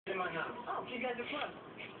my house. Oh, you guys are close.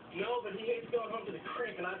 No, but he hates going home to the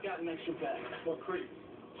creek, and I've got an extra bed. What creek?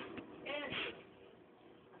 Andrew.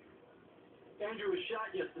 Andrew was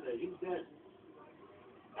shot yesterday. He's dead.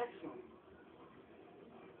 Excellent.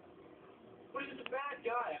 But he's a bad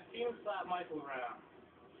guy. I've seen him slap Michael around.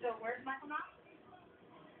 So where's Michael now?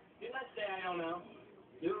 Didn't I say I don't know?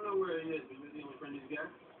 You don't know where he is, but you're the only friend he's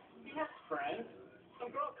got? He has friends.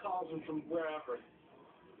 Some girl calls him from wherever.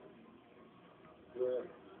 Wherever?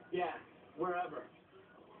 Yeah, wherever.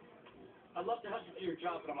 I'd love to help you do your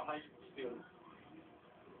job, but I'm a high school student.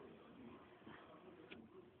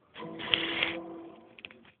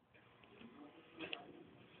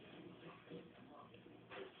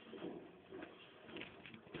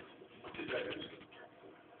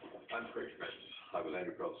 I'm Craig Spence. I was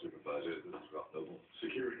Andrew Cross supervisor. This is Ralph Noble.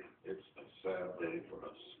 Security. It's a sad day for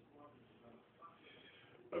us.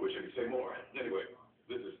 I wish I could say more. Anyway,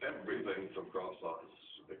 this is everything from Cross' office,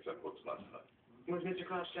 except what's classified. Was Mr.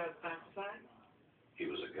 Cross job classified? He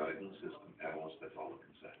was a guidance system analyst that followed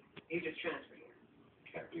consent. He just transferred here.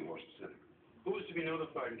 Can't be more specific. Who is to be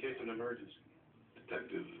notified in case of an emergency?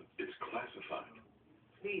 Detective, it's classified.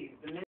 Please, the